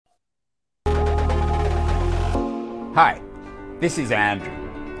Hi, this is Andrew,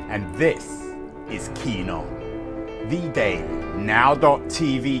 and this is Keen On, the daily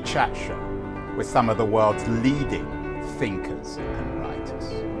now.tv chat show with some of the world's leading thinkers and writers.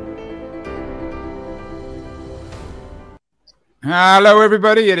 Hello,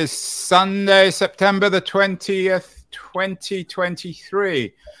 everybody. It is Sunday, September the 20th,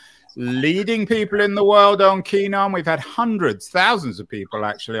 2023. Leading people in the world on Keen On. We've had hundreds, thousands of people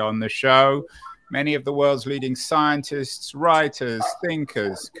actually on the show. Many of the world's leading scientists, writers,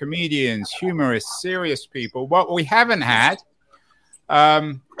 thinkers, comedians, humorists, serious people. What we haven't had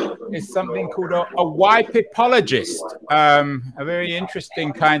is something called a wipe apologist, a very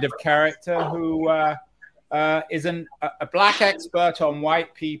interesting kind of character who is a black expert on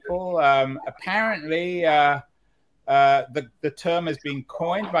white people. Apparently, the term has been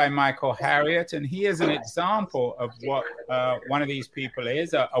coined by Michael Harriot, and he is an example of what one of these people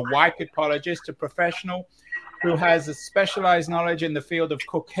is, a white apologist, a professional who has a specialized knowledge in the field of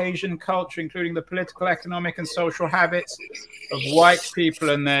Caucasian culture, including the political, economic, and social habits of white people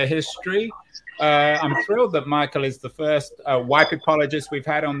and their history. I'm thrilled that Michael is the first white apologist we've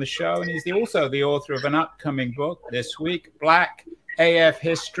had on the show, and he's also the author of an upcoming book this week, Black AF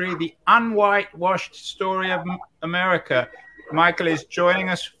History, the Un-Whitewashed Story of America. Michael is joining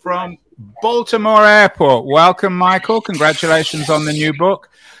us from Baltimore Airport. Welcome, Michael. Congratulations on the new book.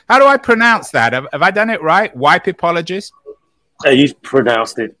 How do I pronounce that? Have I done it right? Wipe apologist? You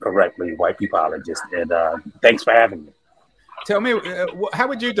pronounced it correctly, wipe apologist. And thanks for having me. Tell me, how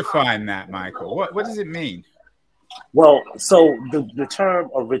would you define that, Michael? What does it mean? Well, so the term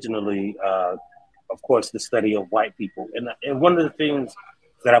originally, of course, the study of white people. And one of the things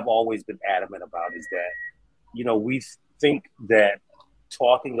that I've always been adamant about is that, you know, we think that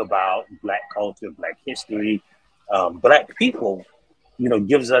talking about Black culture, Black history, Black people, you know,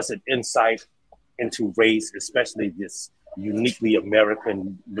 gives us an insight into race, especially this uniquely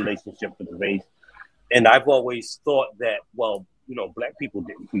American relationship with race. And I've always thought that, well, you know, Black people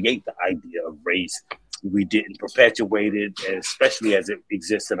didn't create the idea of race. We didn't perpetuate it, especially as it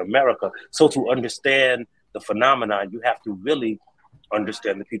exists in America. So to understand the phenomenon, you have to really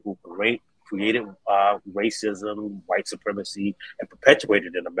understand the people who created racism, white supremacy, and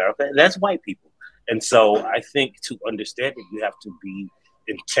perpetuated in America. And that's white people. And so I think to understand it, you have to be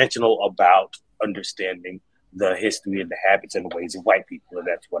intentional about understanding the history and the habits and the ways of white people. And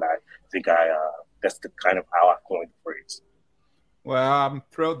that's what I think that's the kind of how I coined the phrase. Well, I'm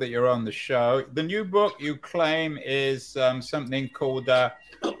thrilled that you're on the show. The new book you claim is something called it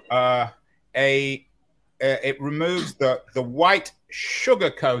removes the white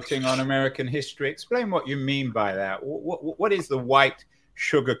sugar coating on American history. Explain what you mean by that. What is the white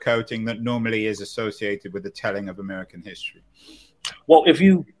sugar coating that normally is associated with the telling of American history? Well, if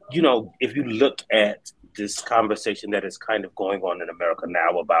you look at this conversation that is kind of going on in America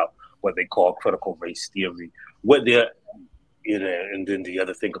now about what they call critical race theory, what they're and then the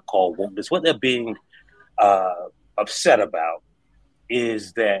other thing called wokeness, what they're being upset about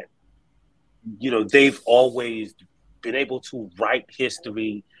is that, you know, they've always been able to write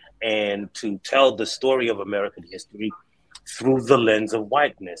history and to tell the story of American history through the lens of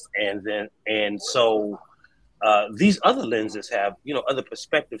whiteness. And so these other lenses have, you know, other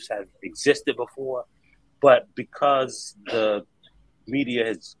perspectives have existed before, but because the media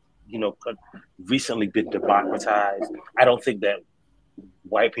has, you know, recently been democratized, I don't think that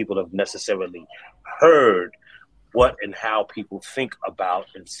white people have necessarily heard what and how people think about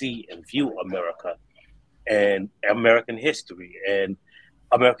and see and view America and American history. And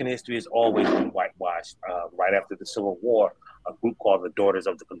American history has always been whitewashed. Right after the Civil War, a group called the Daughters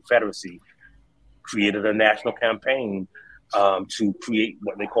of the Confederacy created a national campaign to create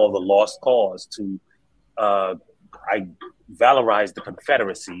what they call the Lost Cause, to valorize the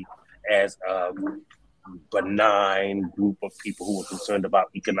Confederacy as a benign group of people who were concerned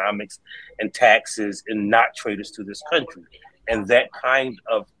about economics and taxes and not traitors to this country. And that kind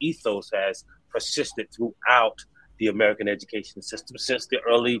of ethos has persisted throughout the American education system since the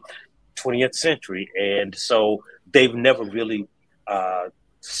early 20th century. And so they've never really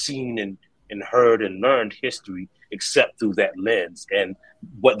seen and heard and learned history except through that lens. And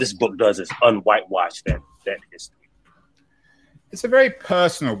what this book does is un-whitewash that history. It's a very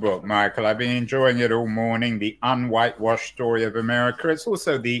personal book, Michael. I've been enjoying it all morning, the Un-Whitewashed Story of America. It's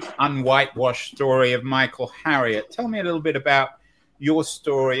also the Un-Whitewashed Story of Michael Harriot. Tell me a little bit about your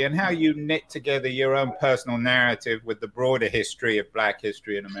story and how you knit together your own personal narrative with the broader history of Black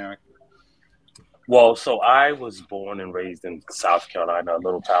history in America. Well, so I was born and raised in South Carolina, a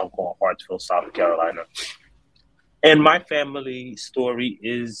little town called Hartsville, South Carolina. And my family story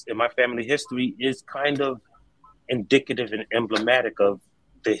and my family history is kind of indicative and emblematic of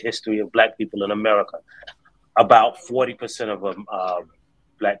the history of Black people in America. About 40% of them,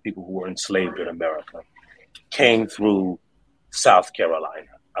 Black people who were enslaved in America, came through South Carolina.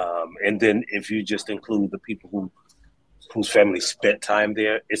 And then if you just include the people whose families spent time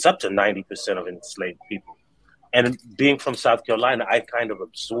there, it's up to 90% of enslaved people. And being from South Carolina, I kind of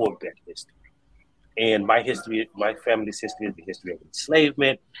absorbed that history. And my family's history is the history of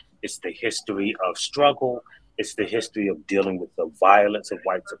enslavement. It's the history of struggle. It's the history of dealing with the violence of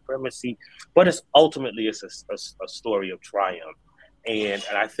white supremacy. But it's ultimately a story of triumph. And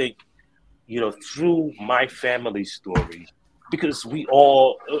I think, through my family's story, because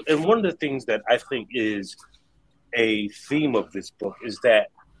and one of the things that I think is a theme of this book is that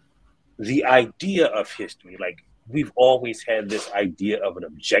the idea of history, like we've always had this idea of an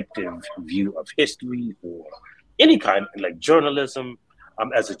objective view of history or any kind, like journalism.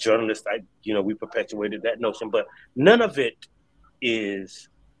 As a journalist, we perpetuated that notion, but none of it is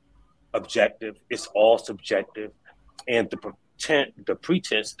objective. It's all subjective. And the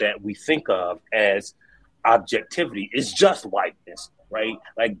pretense that we think of as objectivity is just whiteness, right?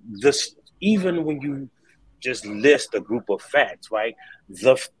 Like this, even when you just list a group of facts, right?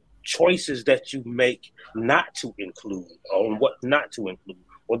 The choices that you make not to include, or what not to include,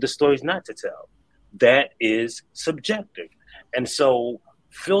 or the stories not to tell, that is subjective. And so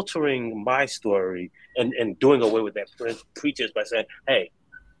filtering my story and doing away with that pretense by saying, hey,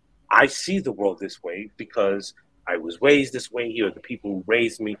 I see the world this way because I was raised this way, here are the people who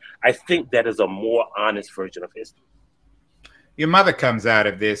raised me. I think that is a more honest version of history. Your mother comes out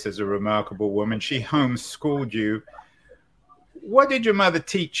of this as a remarkable woman. She homeschooled you. What did your mother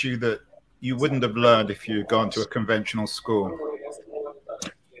teach you that you wouldn't have learned if you'd gone to a conventional school?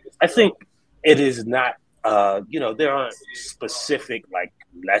 I think it is not, there aren't specific like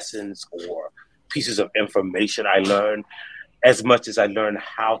lessons or pieces of information I learned as much as I learned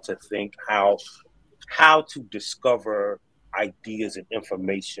how to think, how to discover ideas and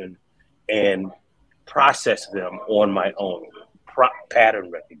information and process them on my own,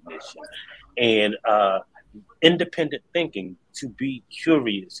 pattern recognition and independent thinking, to be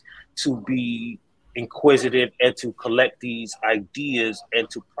curious, to be inquisitive, and to collect these ideas and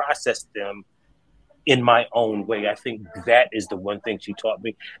to process them in my own way. I think that is the one thing she taught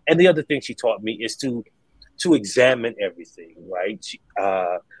me. And the other thing she taught me is to examine everything, right?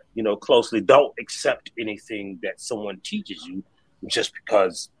 Closely. Don't accept anything that someone teaches you just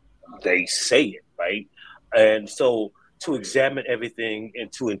because they say it, right? And so to examine everything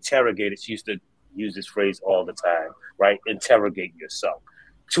and to interrogate it, she used to use this phrase all the time, right? Interrogate yourself,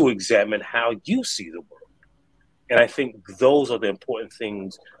 to examine how you see the world. And I think those are the important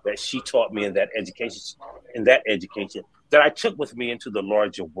things that she taught me in that education that I took with me into the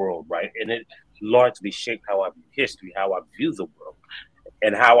larger world, right? And it largely shaped how I view history, how I view the world,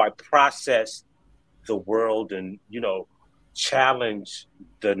 and how I process the world and, challenge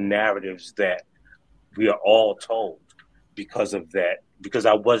the narratives that we are all told because of that, because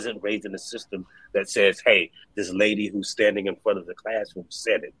I wasn't raised in a system that says, hey, this lady who's standing in front of the classroom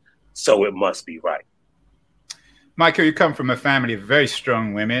said it, so it must be right. Michael, you come from a family of very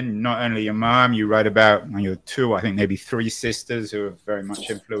strong women. Not only your mom, you write about your two, I think maybe three sisters who have very much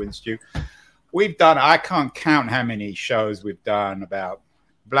influenced you. I can't count how many shows we've done about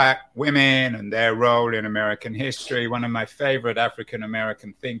Black women and their role in American history. One of my favorite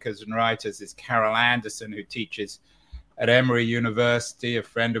African-American thinkers and writers is Carol Anderson, who teaches at Emory University, a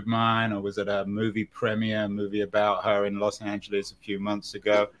friend of mine. I was at a movie about her in Los Angeles a few months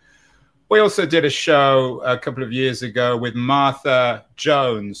ago. We also did a show a couple of years ago with Martha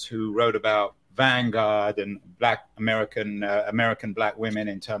Jones, who wrote about Vanguard and Black American Black women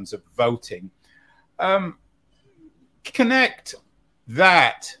in terms of voting. Connect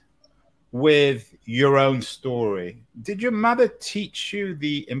that with your own story. Did your mother teach you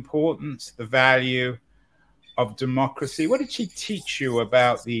the importance, the value of democracy? What did she teach you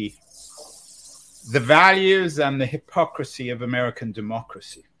about the values and the hypocrisy of American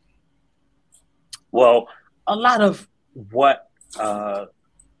democracy? Well, a lot of what I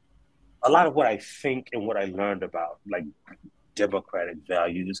think and what I learned about like democratic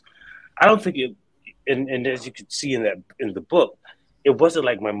values, I don't think it, and as you can see in the book, it wasn't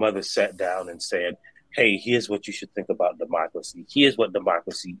like my mother sat down and said, hey, here's what you should think about democracy. Here's what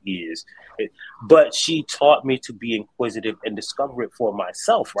democracy is. But she taught me to be inquisitive and discover it for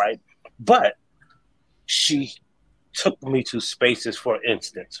myself, right? But she took me to spaces, for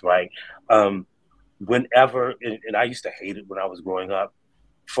instance, right? Whenever, and I used to hate it when I was growing up,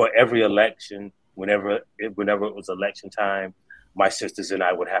 for every election, whenever it was election time, my sisters and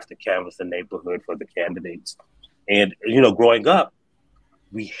I would have to canvass the neighborhood for the candidates. And, growing up,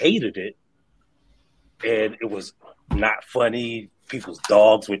 we hated it. And it was not funny. People's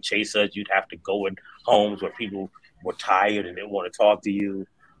dogs would chase us. You'd have to go in homes where people were tired and didn't want to talk to you.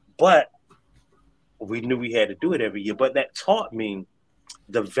 But we knew we had to do it every year. But that taught me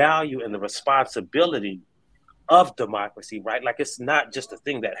the value and the responsibility of democracy, right? Like, it's not just a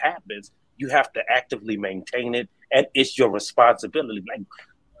thing that happens. You have to actively maintain it, and it's your responsibility. Like,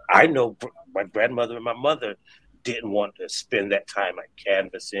 I know my grandmother and my mother didn't want to spend that time like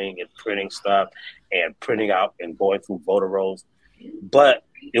canvassing and printing stuff and printing out and going through voter rolls, but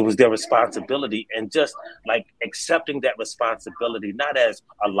it was their responsibility, and just like accepting that responsibility, not as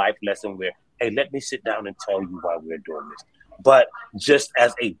a life lesson where, hey, let me sit down and tell you why we're doing this, but just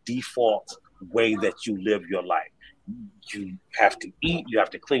as a default way that you live your life. You have to eat, you have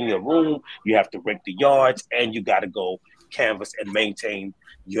to clean your room, you have to rake the yards, and you got to go canvass and maintain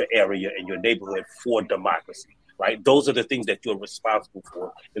your area and your neighborhood for democracy, right? Those are the things that you're responsible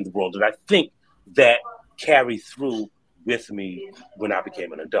for in the world. And I think that carried through with me when I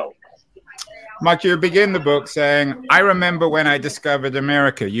became an adult. Mike, you begin the book saying, I remember when I discovered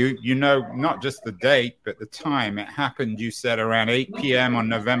America. You know, not just the date, but the time. It happened, you said, around 8 p.m. on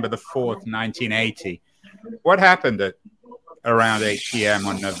November the 4th, 1980. What happened at around 8 p.m.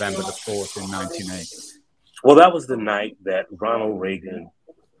 on November the 4th in 1980? Well, that was the night that Ronald Reagan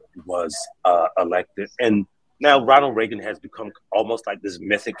was elected. And now Ronald Reagan has become almost like this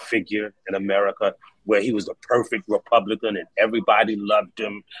mythic figure in America, where he was the perfect Republican and everybody loved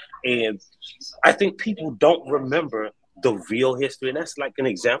him. And I think people don't remember the real history. And that's like an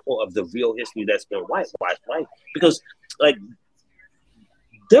example of the real history that's been whitewashed, right? Because like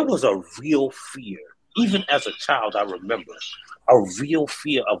there was a real fear. Even as a child, I remember a real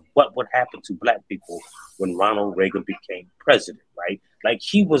fear of what would happen to Black people when Ronald Reagan became president, right? Like,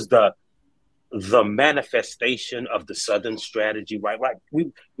 he was the manifestation of the Southern strategy, right?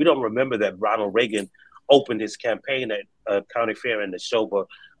 We don't remember that Ronald Reagan opened his campaign at a county fair in Neshoba,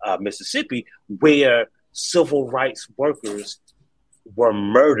 Mississippi, where civil rights workers were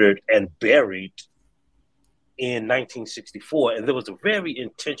murdered and buried in 1964. And there was a very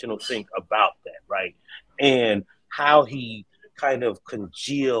intentional thing about that, right? And how he kind of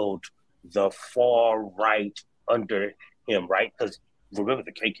congealed the far right under him, right? Because remember,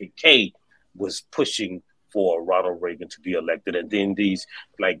 the KKK was pushing for Ronald Reagan to be elected. And then these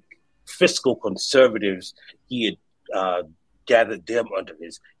like fiscal conservatives, he had gathered them under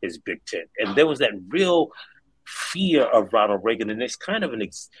his big tent. And there was that real fear of Ronald Reagan. And it's kind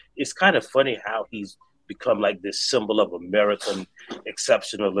of funny how he's become like this symbol of American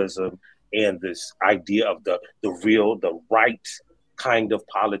exceptionalism and this idea of the right kind of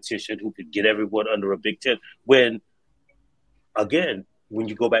politician who could get everyone under a big tent. When, again, when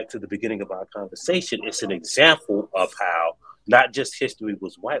you go back to the beginning of our conversation, it's an example of how not just history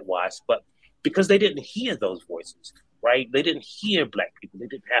was whitewashed, but because they didn't hear those voices, right? They didn't hear Black people. They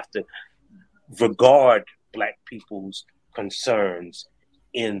didn't have to regard Black people's concerns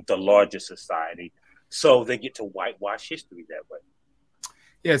in the larger society. So they get to whitewash history that way.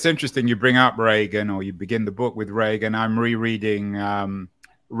 Yeah, it's interesting you bring up Reagan, or you begin the book with Reagan. I'm rereading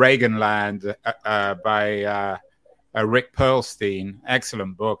Reaganland by Rick Perlstein.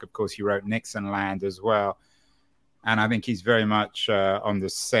 Excellent book. Of course, he wrote Nixonland as well. And I think he's very much on the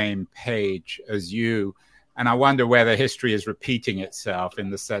same page as you. And I wonder whether history is repeating itself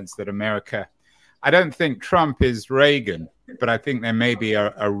in the sense that America, I don't think Trump is Reagan, but I think there may be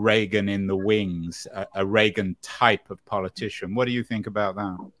a Reagan in the wings, a Reagan type of politician. What do you think about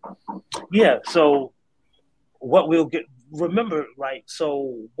that? Yeah, so what we'll get, remember, right?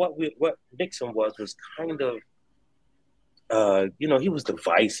 So what Nixon was kind of, he was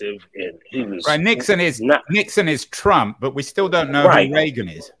divisive, and he was right. Nixon is Trump, but we still don't know who Reagan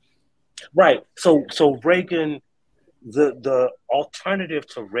is. Right. So Reagan, the alternative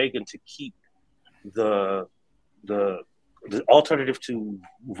to Reagan to keep the alternative to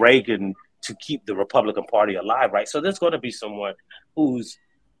Reagan to keep the Republican Party alive, right? So there's going to be someone who's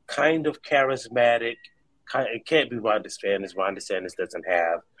kind of charismatic. It can't be Ron DeSantis. Ron DeSantis doesn't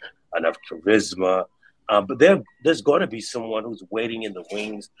have enough charisma. But there's going to be someone who's waiting in the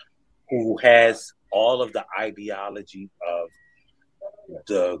wings, who has all of the ideology of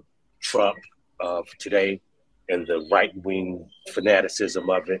the Trump of today and the right-wing fanaticism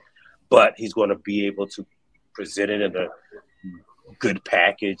of it, but he's going to be able to present it in a good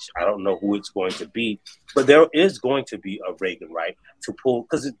package. I don't know who it's going to be, but there is going to be a Reagan, right, to pull,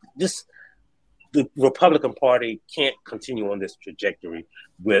 because the Republican Party can't continue on this trajectory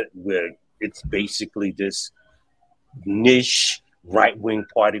where it's basically this niche right-wing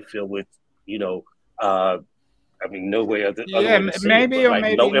party filled with, I mean, no way other Yeah, way to say it, maybe but or like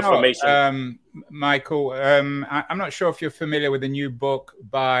maybe no not, information. Michael. I'm not sure if you're familiar with a new book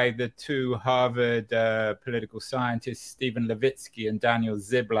by the two Harvard political scientists, Stephen Levitsky and Daniel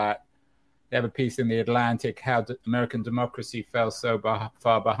Ziblatt. They have a piece in The Atlantic, How American Democracy Fell So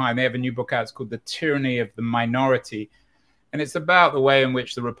Far Behind. They have a new book out. It's called The Tyranny of the Minority. And it's about the way in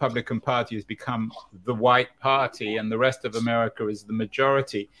which the Republican Party has become the white party and the rest of America is the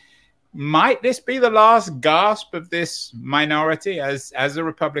majority. Might this be the last gasp of this minority as the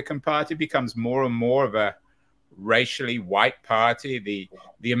Republican Party becomes more and more of a racially white party,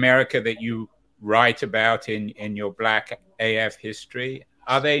 the America that you write about in your Black AF history?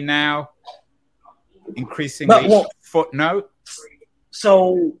 Are they now increasingly footnote?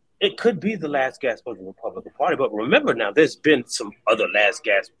 So it could be the last gasp of the Republican Party, but remember now, there's been some other last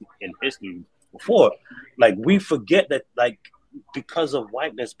gasp in history before. Like, we forget that, like, because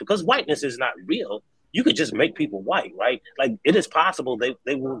whiteness is not real, you could just make people white, right? Like, it is possible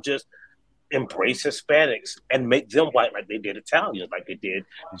they will just embrace Hispanics and make them white like they did Italians, like they did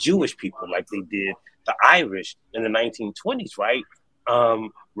Jewish people, like they did the Irish in the 1920s, right?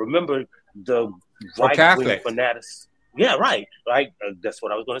 Remember the right-wing fanatics. Yeah, right. That's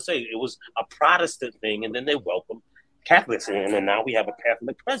what I was going to say. It was a Protestant thing, and then they welcomed Catholics in, and now we have a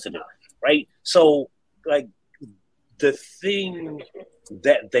Catholic president, right? So, like, the thing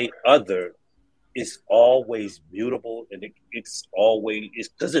that they other is always mutable, and it's always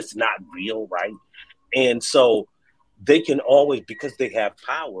because it's not real, right? And so they can always, because they have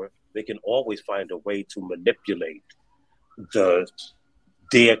power, they can always find a way to manipulate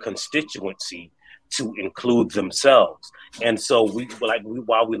their constituency to include themselves. And so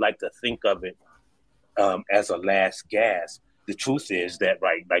while we like to think of it as a last gasp, the truth is that,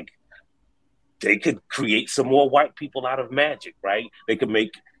 right, like, they could create some more white people out of magic, right? They could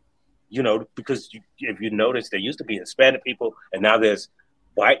make, because if you notice, there used to be Hispanic people, and now there's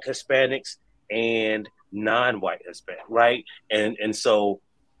white Hispanics and non-white Hispanic, right? And so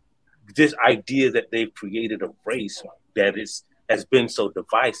this idea that they've created a race that has been so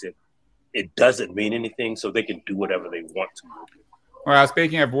divisive, it doesn't mean anything, so they can do whatever they want to. Well,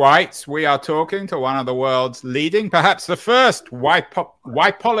 speaking of whites, we are talking to one of the world's leading, perhaps the first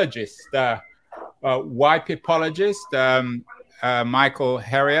whiteologist, Michael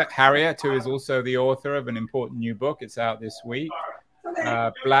Harriot, who is also the author of an important new book. It's out this week,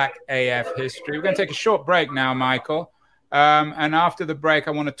 Black AF History. We're going to take a short break now, Michael. And after the break,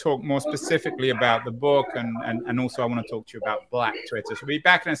 I want to talk more specifically about the book, and also I want to talk to you about Black Twitter. So we'll be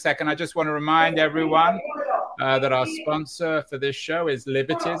back in a second. I just want to remind everyone that our sponsor for this show is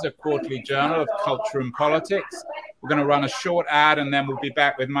Liberties, a quarterly journal of culture and politics. We're going to run a short ad, and then we'll be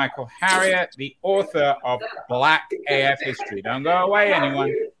back with Michael Harriot, the author of Black AF History. Don't go away,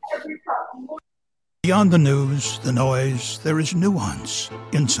 anyone. Beyond the news, the noise, there is nuance,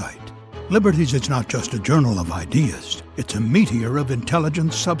 insight. Liberties is not just a journal of ideas. It's a meteor of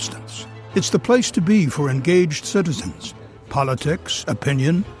intelligent substance. It's the place to be for engaged citizens. Politics,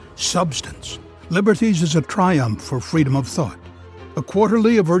 opinion, substance. Liberties is a triumph for freedom of thought. A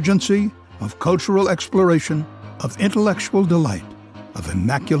quarterly of urgency, of cultural exploration, of intellectual delight, of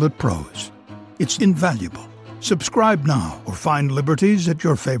immaculate prose. It's invaluable. Subscribe now or find Liberties at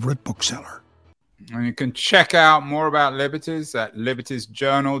your favorite bookseller. And you can check out more about Liberties at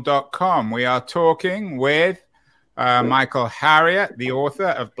libertiesjournal.com. We are talking with Michael Harriot, the author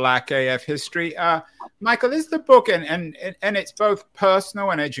of Black AF History. Michael, is the book, and it's both personal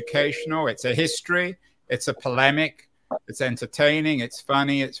and educational. It's a history, it's a polemic, it's entertaining, it's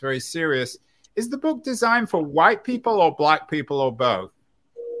funny, it's very serious. Is the book designed for white people or Black people or both?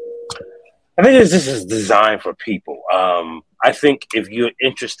 I think this is designed for people. I think if you're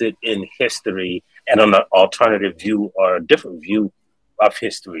interested in history and on an alternative view or a different view of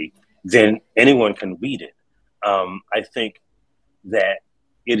history, then anyone can read it. I think that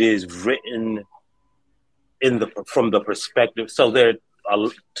it is written from the perspective. So there are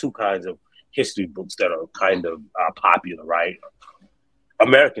two kinds of history books that are kind of popular, right?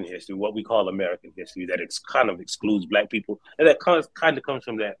 American history, what we call American history, that it's kind of excludes Black people, and that kind of comes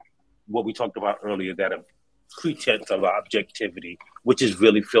from that what we talked about earlier, that a pretense of objectivity, which is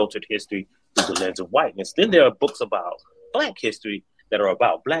really filtered history through the lens of whiteness. Then there are books about Black history that are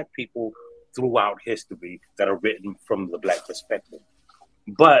about Black people throughout history that are written from the Black perspective.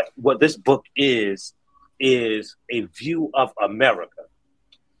 But what this book is a view of America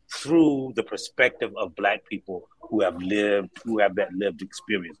through the perspective of Black people who have that lived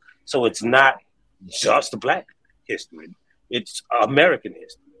experience. So it's not just Black history, it's American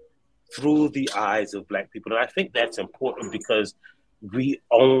history through the eyes of Black people. And I think that's important because we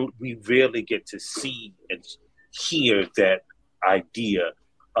rarely get to see hear that idea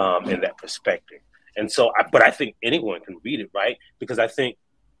and that perspective. And so, but I think anyone can read it, right? Because I think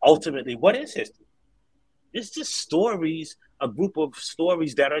ultimately, what is history? It's just stories, a group of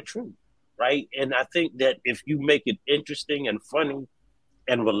stories that are true, right? And I think that if you make it interesting and funny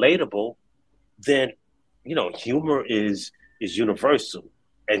and relatable, then, you know, humor is universal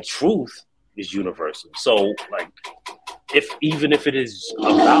and truth is universal. So, like, even if it is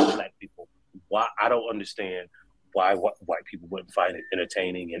about Black people, why I don't understand why white people wouldn't find it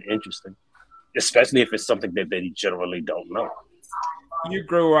entertaining and interesting, especially if it's something that they generally don't know. You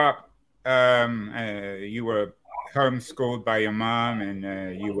grew up, you were homeschooled by your mom,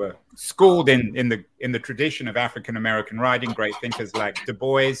 and you were schooled in the tradition of African American writing, great thinkers like Du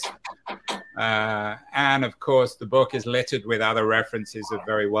Bois, and of course the book is littered with other references of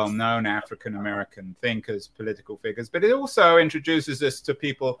very well-known African American thinkers, political figures, but it also introduces us to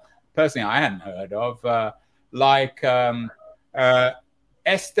people personally I hadn't heard of, like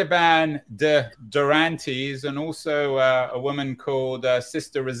Esteban de Durantes, and also a woman called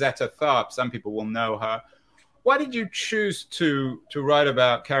Sister Rosetta Tharpe. Some people will know her. Why did you choose to write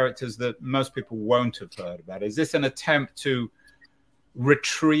about characters that most people won't have heard about? Is this an attempt to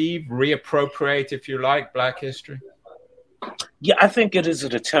reappropriate, if you like, Black history? Yeah, I think it is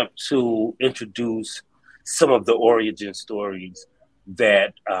an attempt to introduce some of the origin stories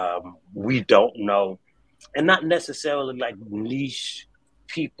that we don't know, and not necessarily like niche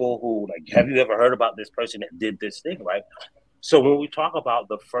people who, like, have you ever heard about this person that did this thing, right? So when we talk about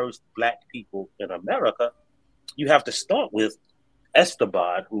the first Black people in America, you have to start with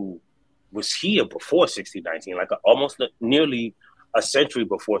Esteban, who was here before 1619, like almost nearly a century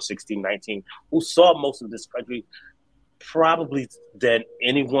before 1619, who saw most of this country probably than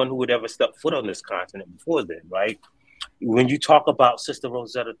anyone who would ever step foot on this continent before then, right? When you talk about Sister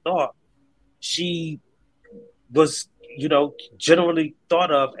Rosetta Tharpe, she was, you know, generally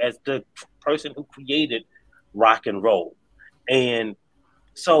thought of as the person who created rock and roll. And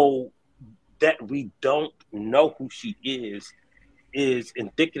so that we don't know who she is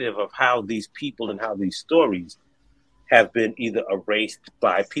indicative of how these people and how these stories have been either erased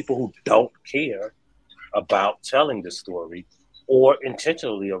by people who don't care about telling the story, or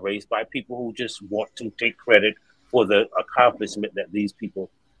intentionally erased by people who just want to take credit for the accomplishment that these people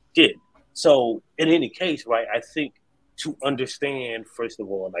did. So in any case, right, I think to understand, first of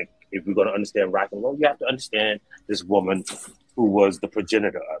all, like, if we're going to understand rock and roll, you have to understand this woman who was the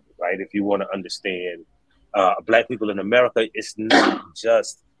progenitor of it, right? If you want to understand Black people in America, it's not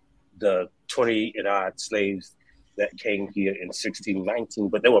just the 20 and odd slaves that came here in 1619,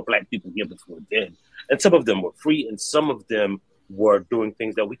 but there were Black people here before then. And some of them were free, and some of them were doing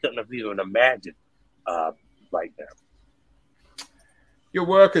things that we couldn't have even imagined right now. Your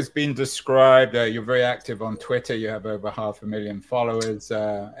work has been described, you're very active on Twitter, you have over 500,000 followers.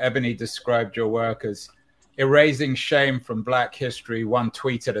 Ebony described your work as erasing shame from Black history, one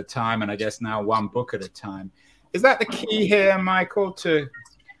tweet at a time, and I guess now one book at a time. Is that the key here, Michael, to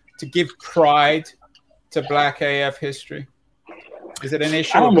give pride to Black AF history? Is it an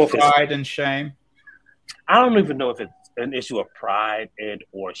issue of pride and shame? I don't even know if it's an issue of pride and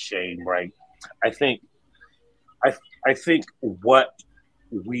or shame, right? I think what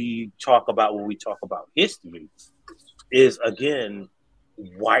we talk about when we talk about history is, again,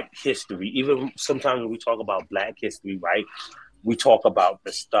 white history. Even sometimes when we talk about Black history, right, we talk about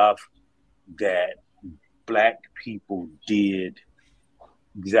the stuff that Black people did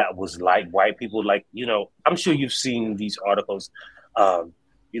that was like white people. Like, you know, I'm sure you've seen these articles.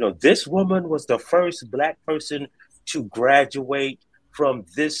 You know, this woman was the first Black person to graduate from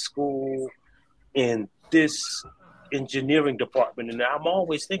this school in this engineering department. And I'm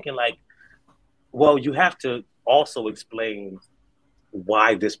always thinking, like, well, you have to also explain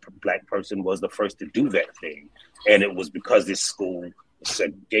why this Black person was the first to do that thing. And it was because this school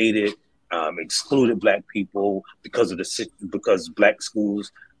segregated, excluded Black people because Black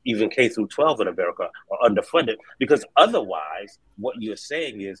schools, even K through 12 in America, are underfunded. Because otherwise, what you're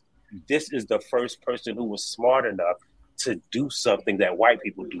saying is, this is the first person who was smart enough to do something that white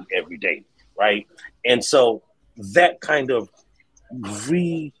people do every day, right? And so that kind of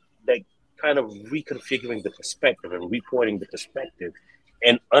reconfiguring the perspective and reporting the perspective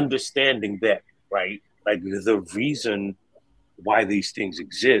and understanding that, right, like, the reason why these things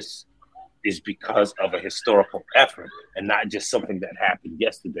exist is because of a historical effort and not just something that happened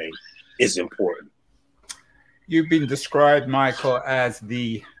yesterday, is important. You've been described, Michael, as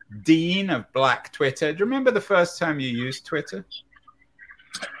the dean of Black Twitter. Do you remember the first time you used Twitter?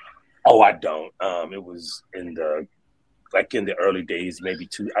 Oh, I don't. It was in the like in the early days, maybe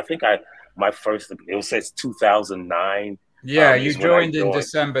it says 2009. Yeah, you joined in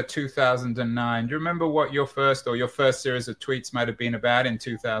December 2009. Do you remember what your first series of tweets might have been about in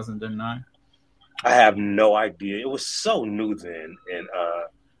 2009? I have no idea. It was so new then,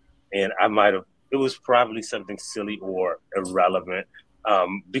 and it was probably something silly or irrelevant,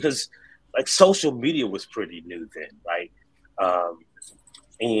 because like social media was pretty new then, right?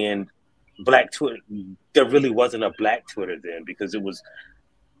 And Black Twitter, there really wasn't a Black Twitter then because it was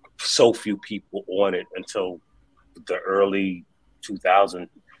so few people on it until the early 2000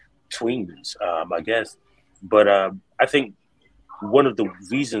 tweens, I guess. But I think one of the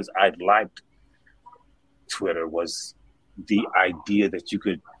reasons I liked Twitter was the idea that you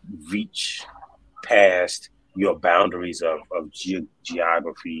could reach past your boundaries of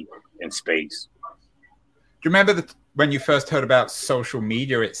geography and space. Do you remember when you first heard about social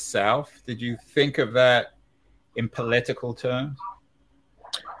media itself? Did you think of that in political terms?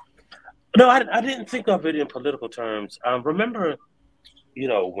 No, I didn't think of it in political terms. Remember,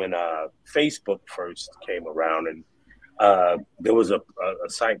 when Facebook first came around, and there was a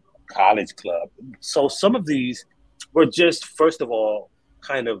site, College Club. So some of these were just, first of all,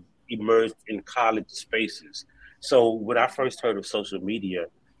 kind of emerged in college spaces. So when I first heard of social media,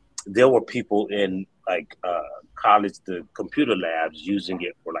 there were people in like college, the computer labs, using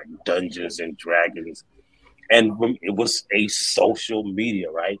it for like Dungeons and Dragons. And it was a social media,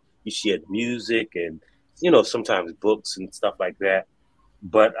 right? You shared music and, sometimes books and stuff like that.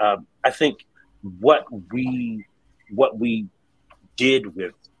 But I think what we did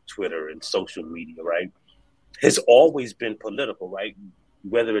with Twitter and social media, right, has always been political, right?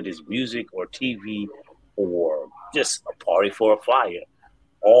 Whether it is music or TV or just a party for a flyer,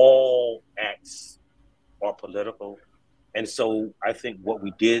 all acts are political. And so I think what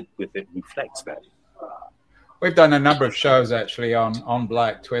we did with it reflects that. We've done a number of shows actually on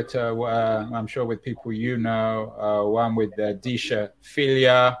Black Twitter. I'm sure with people one with Disha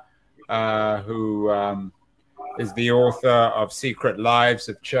Filia, who is the author of Secret Lives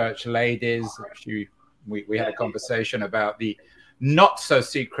of Church Ladies. We had a conversation about the not so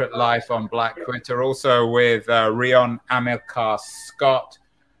secret life on Black Twitter. Also with Rion Amilcar Scott,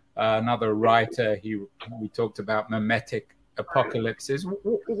 another writer. We talked about mimetic apocalypses.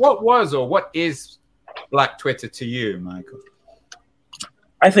 What was or what is Black Twitter to you, Michael?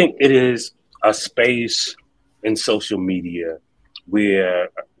 I think it is a space in social media where,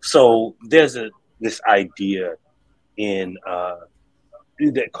 so there's this idea in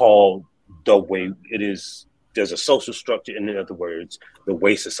that called the way it is. There's a social structure, in other words, the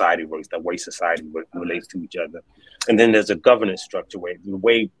way society works, the way society relates to each other. And then there's a governance structure where the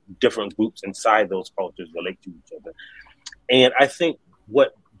way different groups inside those cultures relate to each other. And I think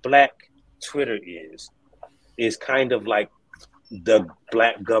what Black Twitter is kind of like the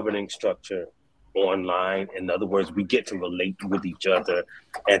Black governing structure online. In other words, we get to relate with each other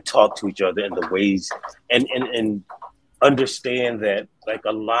and talk to each other in the ways and understand that like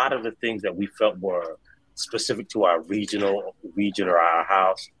a lot of the things that we felt were specific to our region or our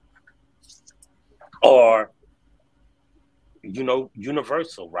house are,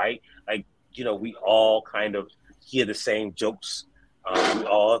 universal, right? Like, we all kind of hear the same jokes. We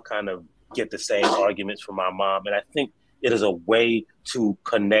all kind of get the same arguments from our mom. And I think it is a way to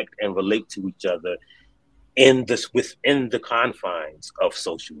connect and relate to each other within the confines of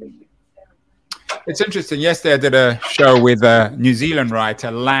social media. It's interesting. Yesterday I did a show with a New Zealand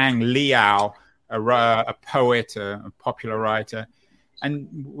writer, Lang Liao, a poet, a popular writer. And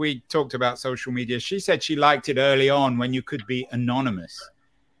we talked about social media. She said she liked it early on when you could be anonymous.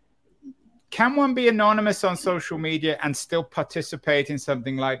 Can one be anonymous on social media and still participate in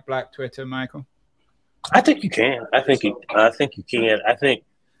something like Black Twitter, Michael? I think you can. I think you can. I think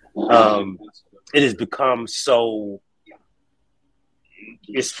it has become so.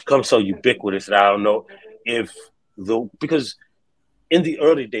 It's become so ubiquitous that I don't know because in the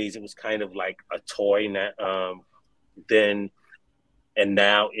early days it was kind of like a toy, and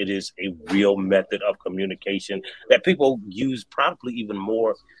now it is a real method of communication that people use probably even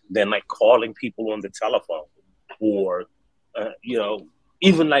more than like calling people on the telephone or,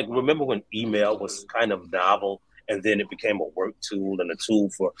 even like, remember when email was kind of novel and then it became a work tool and a tool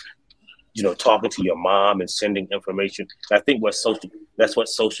for, talking to your mom and sending information. I think that's what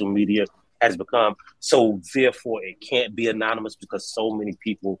social media has become. So therefore it can't be anonymous because so many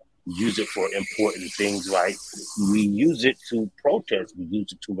people use it for important things, right? We use it to protest. We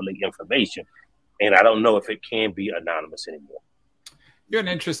use it to relay information. And I don't know if it can be anonymous anymore. You had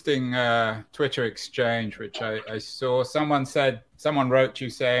an interesting Twitter exchange, which I saw. Someone wrote you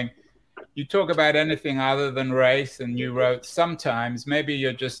saying, you talk about anything other than race, and you wrote, sometimes maybe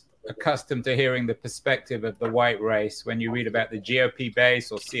you're just accustomed to hearing the perspective of the white race when you read about the GOP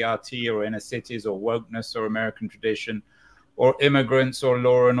base or CRT or inner cities or wokeness or American tradition or immigrants or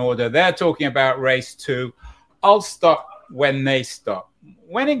law and order. They're talking about race too. I'll stop when they stop.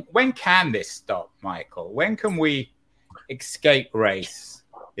 When can this stop, Michael? When can we escape race?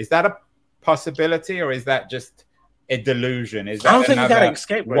 Is that a possibility, or is that just a delusion? Is that I don't think you gotta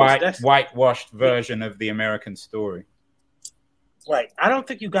escape race. Whitewashed version of the American story? Right. I don't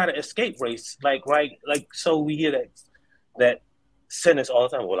think you gotta escape race. Like so we hear that sentence all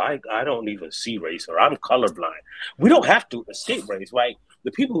the time. Well, I don't even see race, or I'm colorblind. We don't have to escape race, right?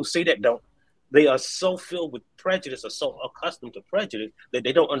 The people who say that don't. They are so filled with prejudice, or so accustomed to prejudice, that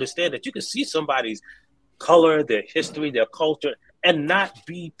they don't understand that you can see somebody's color, their history, their culture, and not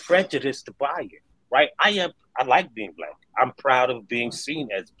be prejudiced by it, right? I like being black. I'm proud of being seen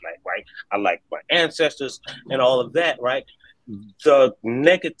as black, right? I like my ancestors and all of that, right? The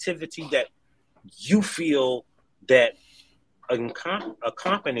negativity that you feel that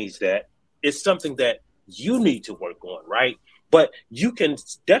accompanies that is something that you need to work on, right? But you can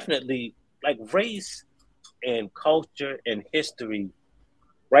definitely, like, race and culture and history,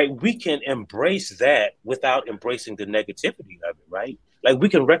 right? We can embrace that without embracing the negativity of it, right? Like, we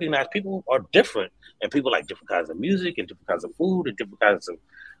can recognize people are different, and people like different kinds of music and different kinds of food and different kinds of,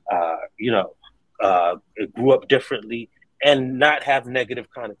 grew up differently, and not have negative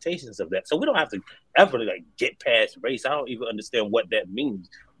connotations of that. So we don't have to ever like get past race. I don't even understand what that means,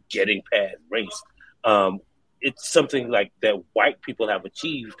 getting past race. It's something like that white people have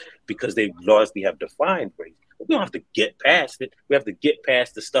achieved because they largely have defined race. But we don't have to get past it. We have to get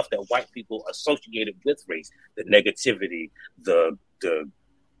past the stuff that white people associated with race, the negativity, the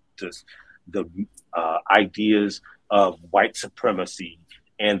ideas of white supremacy,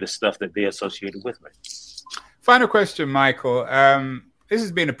 and the stuff that they associated with race. Final question, Michael. This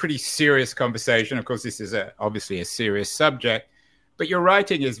has been a pretty serious conversation. Of course, this is obviously a serious subject, but your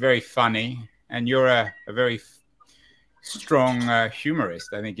writing is very funny, and you're a very strong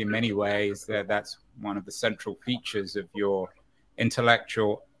humorist. I think in many ways that's one of the central features of your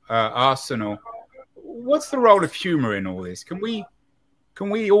intellectual arsenal. What's the role of humor in all this? Can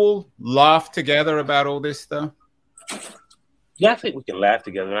we all laugh together about all this stuff? Yeah, I think we can laugh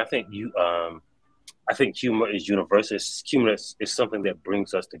together, and I think I think humor is universal. Humor is something that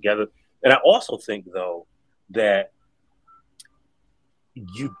brings us together. And I also think, though, that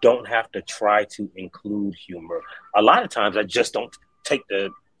you don't have to try to include humor. A lot of times I just don't take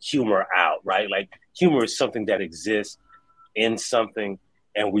the humor out, right? Like, humor is something that exists in something,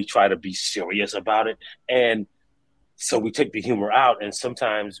 and we try to be serious about it. And so we take the humor out, and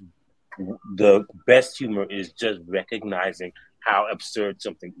sometimes the best humor is just recognizing how absurd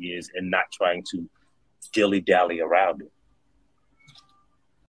something is and not trying to dilly-dally around it.